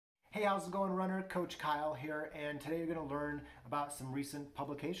Hey, how's it going, runner? Coach Kyle here, and today you're going to learn about some recent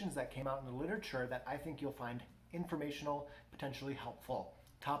publications that came out in the literature that I think you'll find informational, potentially helpful.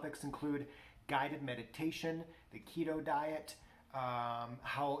 Topics include guided meditation, the keto diet,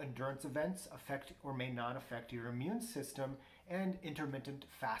 how endurance events affect or may not affect your immune system, and intermittent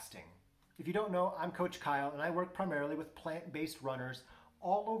fasting. If you don't know, I'm Coach Kyle, and I work primarily with plant-based runners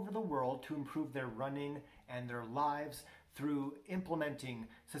all over the world to improve their running and their lives through implementing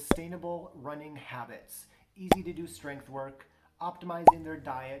sustainable running habits, easy to do strength work, optimizing their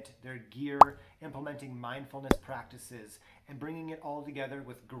diet, their gear, implementing mindfulness practices, and bringing it all together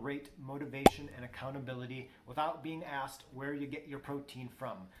with great motivation and accountability without being asked where you get your protein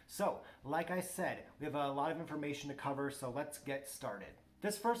from. So, like I said, we have a lot of information to cover, so let's get started.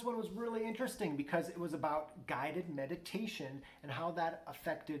 This first one was really interesting because it was about guided meditation and how that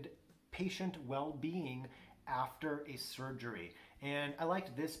affected patient well-being after a surgery. And I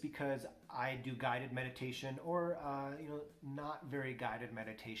liked this because I do guided meditation or not very guided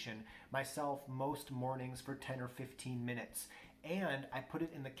meditation myself most mornings for 10 or 15 minutes. And I put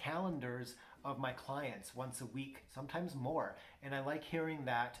it in the calendars of my clients once a week, sometimes more. And I like hearing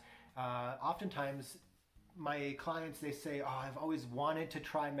that. Oftentimes my clients, they say, oh, I've always wanted to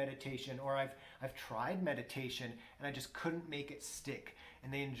try meditation, or I've tried meditation and I just couldn't make it stick.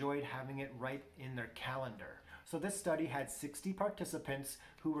 And they enjoyed having it right in their calendar. So this study had 60 participants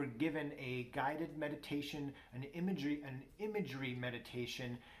who were given a guided meditation, an imagery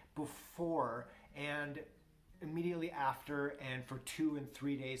meditation before and immediately after, and for 2 and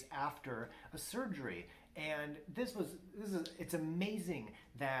 3 days after a surgery. And it's amazing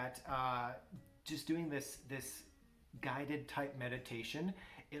that just doing this guided type meditation,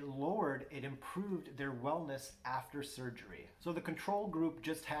 it improved their wellness after surgery. So the control group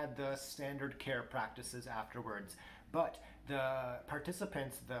just had the standard care practices afterwards, but the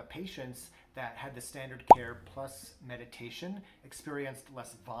participants, the patients that had the standard care plus meditation experienced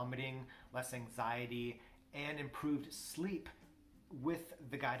less vomiting, less anxiety, and improved sleep with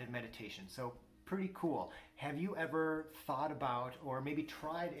the guided meditation. So pretty cool. Have you ever thought about or maybe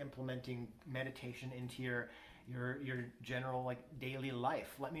tried implementing meditation into your general daily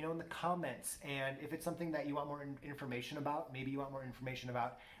life? Let me know in the comments. And if it's something that you want more information about, maybe you want more information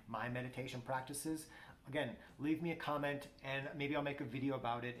about my meditation practices, again, leave me a comment and maybe I'll make a video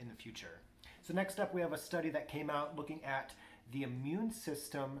about it in the future. So next up, we have a study that came out looking at the immune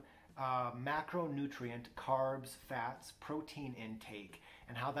system, macronutrient, carbs, fats, protein intake,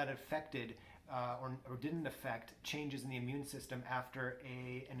 and how that affected or didn't affect changes in the immune system after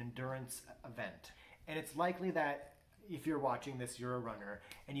an endurance event. And it's likely that if you're watching this, you're a runner,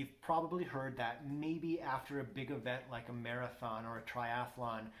 and you've probably heard that maybe after a big event like a marathon or a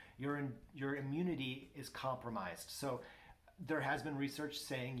triathlon, your immunity is compromised. So there has been research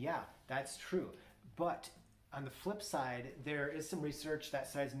saying, yeah, that's true. But on the flip side, there is some research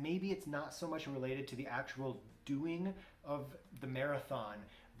that says maybe it's not so much related to the actual doing of the marathon,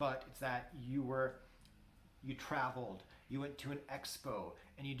 but it's that you traveled, you went to an expo,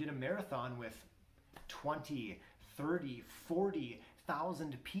 and you did a marathon with 20, 30,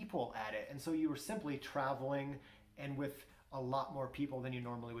 40,000 people at it. And so you were simply traveling and with a lot more people than you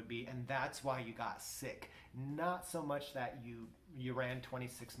normally would be, and that's why you got sick. Not so much that you ran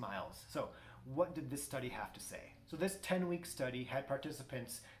 26 miles. So what did this study have to say? So this 10-week study had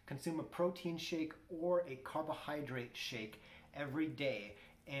participants consume a protein shake or a carbohydrate shake every day,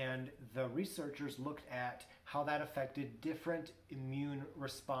 and the researchers looked at how that affected different immune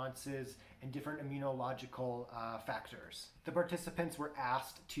responses and different immunological factors. The participants were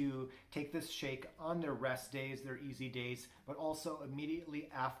asked to take this shake on their rest days, their easy days, but also immediately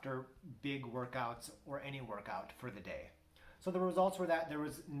after big workouts or any workout for the day. So the results were that there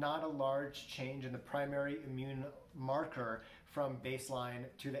was not a large change in the primary immune marker from baseline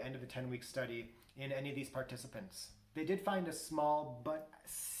to the end of the 10-week study in any of these participants. They did find a small but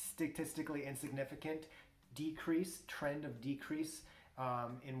statistically insignificant trend of decrease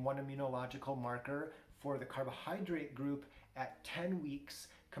in one immunological marker for the carbohydrate group at 10 weeks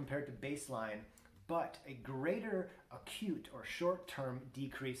compared to baseline, but a greater acute or short-term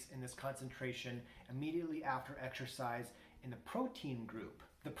decrease in this concentration immediately after exercise in the protein group.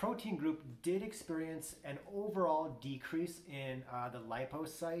 The protein group did experience an overall decrease in the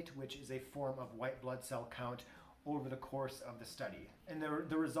lipocyte, which is a form of white blood cell count, over the course of the study. And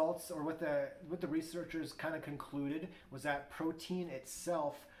the results, or what the researchers kind of concluded, was that protein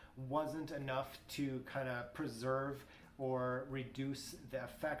itself wasn't enough to kind of preserve or reduce the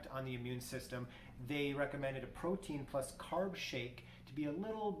effect on the immune system. They recommended a protein plus carb shake to to be a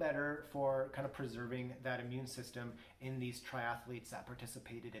little better for kind of preserving that immune system in these triathletes that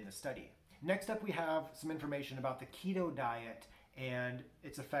participated in the study. Next up, we have some information about the keto diet and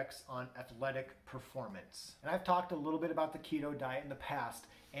its effects on athletic performance. And I've talked a little bit about the keto diet in the past,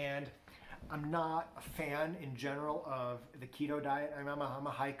 and I'm not a fan in general of the keto diet. I'm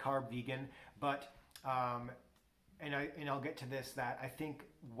a high carb vegan, but and I'll get to this, that I think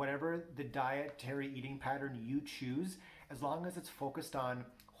whatever the dietary eating pattern you choose, as long as it's focused on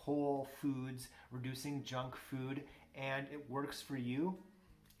whole foods, reducing junk food, and it works for you,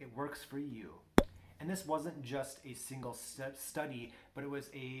 it works for you. And this wasn't just a single study, but it was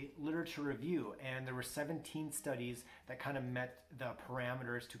a literature review, and there were 17 studies that kind of met the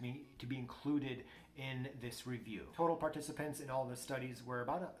parameters to be included in this review. Total participants in all the studies were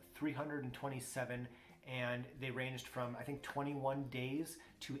about 327, and they ranged from, I think, 21 days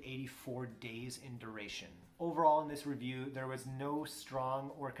to 84 days in duration. Overall, in this review, there was no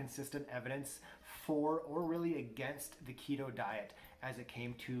strong or consistent evidence for or really against the keto diet as it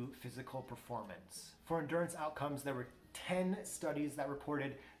came to physical performance. For endurance outcomes, there were 10 studies that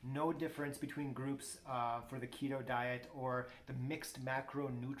reported no difference between groups for the keto diet or the mixed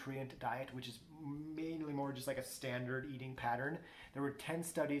macronutrient diet, which is mainly more just like a standard eating pattern. There were 10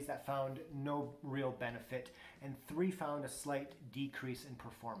 studies that found no real benefit, and 3 found a slight decrease in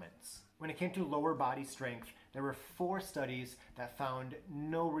performance. When it came to lower body strength, there were 4 studies that found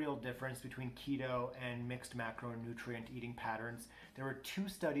no real difference between keto and mixed macronutrient eating patterns. There were 2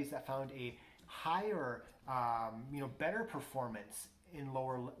 studies that found a higher, better performance in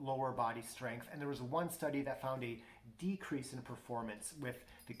lower body strength, and there was 1 study that found a decrease in performance with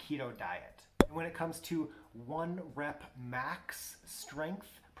the keto diet. And when it comes to 1 rep max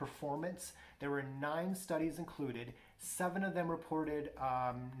strength performance, there were 9 studies included. 7 of them reported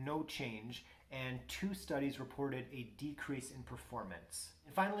no change, and 2 studies reported a decrease in performance.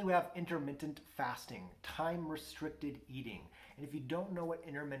 And finally, we have intermittent fasting, time-restricted eating. And if you don't know what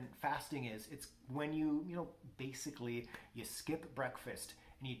intermittent fasting is, it's when basically you skip breakfast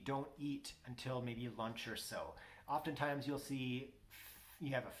and you don't eat until maybe lunch or so. Oftentimes you'll see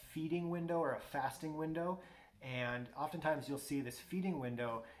you have a feeding window or a fasting window, and oftentimes you'll see this feeding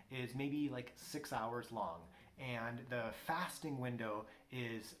window is maybe like 6 hours long, and the fasting window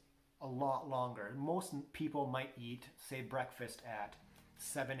is a lot longer. Most people might eat, say, breakfast at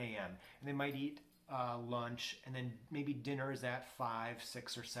 7 a.m. and they might eat lunch, and then maybe dinner is at 5,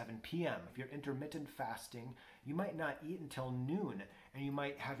 6, or 7 p.m. If you're intermittent fasting, you might not eat until noon, and you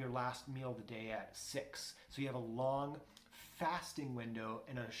might have your last meal of the day at 6. So you have a long fasting window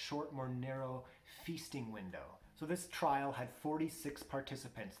and a short, more narrow feasting window. So this trial had 46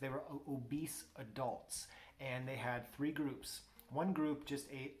 participants. They were obese adults, and they had 3 groups. 1 group just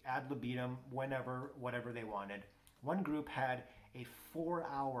ate ad libitum whatever they wanted. 1 group had a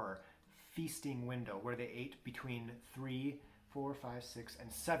 4-hour feasting window where they ate between 3, 4, 5, 6,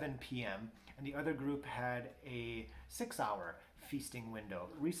 and 7 p.m. And the other group had a 6-hour feasting window.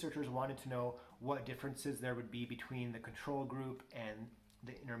 Researchers wanted to know what differences there would be between the control group and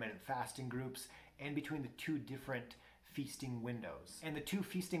the intermittent fasting groups, and between the 2 different feasting windows. And the 2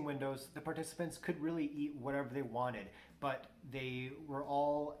 feasting windows, the participants could really eat whatever they wanted, but they were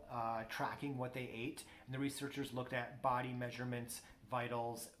all tracking what they ate, and the researchers looked at body measurements,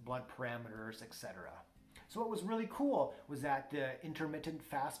 vitals, blood parameters, etc. So what was really cool was that the intermittent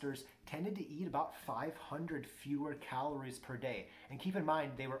fasters tended to eat about 500 fewer calories per day. And keep in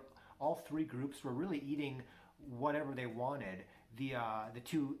mind, all 3 groups were really eating whatever they wanted. The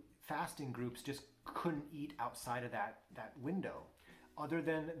 2 fasting groups just couldn't eat outside of that window. Other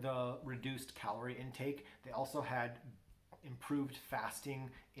than the reduced calorie intake, they also had improved fasting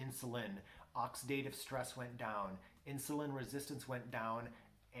insulin. Oxidative stress went down, insulin resistance went down,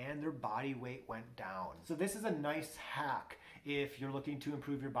 and their body weight went down. So this is a nice hack if you're looking to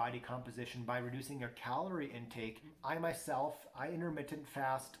improve your body composition by reducing your calorie intake. I intermittent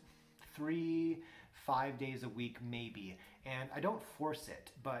fast 3-5 days a week maybe, and I don't force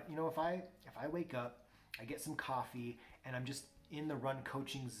it, but if I wake up, I get some coffee, and I'm just in the run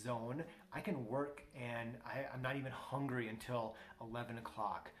coaching zone, I can work, and I'm not even hungry until 11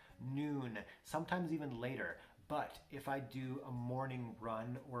 o'clock, noon, sometimes even later. But if I do a morning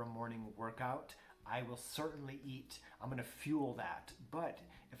run or a morning workout, I will certainly eat. I'm gonna fuel that. But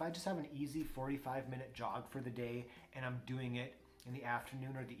if I just have an easy 45-minute jog for the day, and I'm doing it in the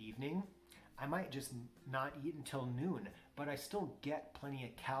afternoon or the evening, I might just not eat until noon, but I still get plenty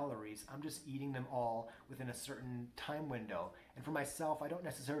of calories. I'm just eating them all within a certain time window. And for myself, I don't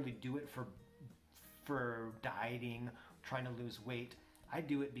necessarily do it for dieting, trying to lose weight. I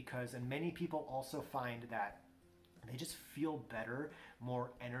do it because, and many people also find that they just feel better,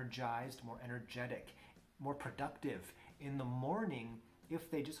 more energized, more energetic, more productive in the morning if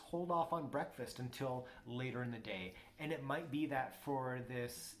they just hold off on breakfast until later in the day. And it might be that for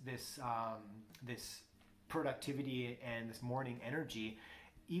this productivity and this morning energy,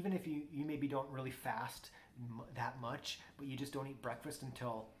 even if you maybe don't really fast that much, but you just don't eat breakfast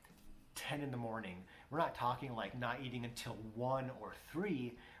until 10 in the morning. We're not talking like not eating until 1 or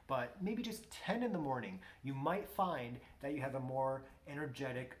 3, but maybe just 10 in the morning. You might find that you have a more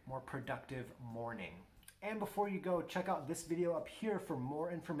energetic, more productive morning. And before you go, check out this video up here for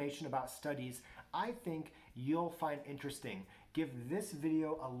more information about studies I think you'll find interesting. Give this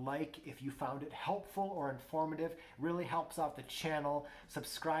video a like if you found it helpful or informative. It really helps out the channel.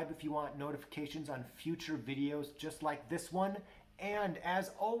 Subscribe if you want notifications on future videos just like this one. And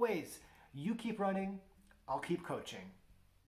as always, you keep running, I'll keep coaching.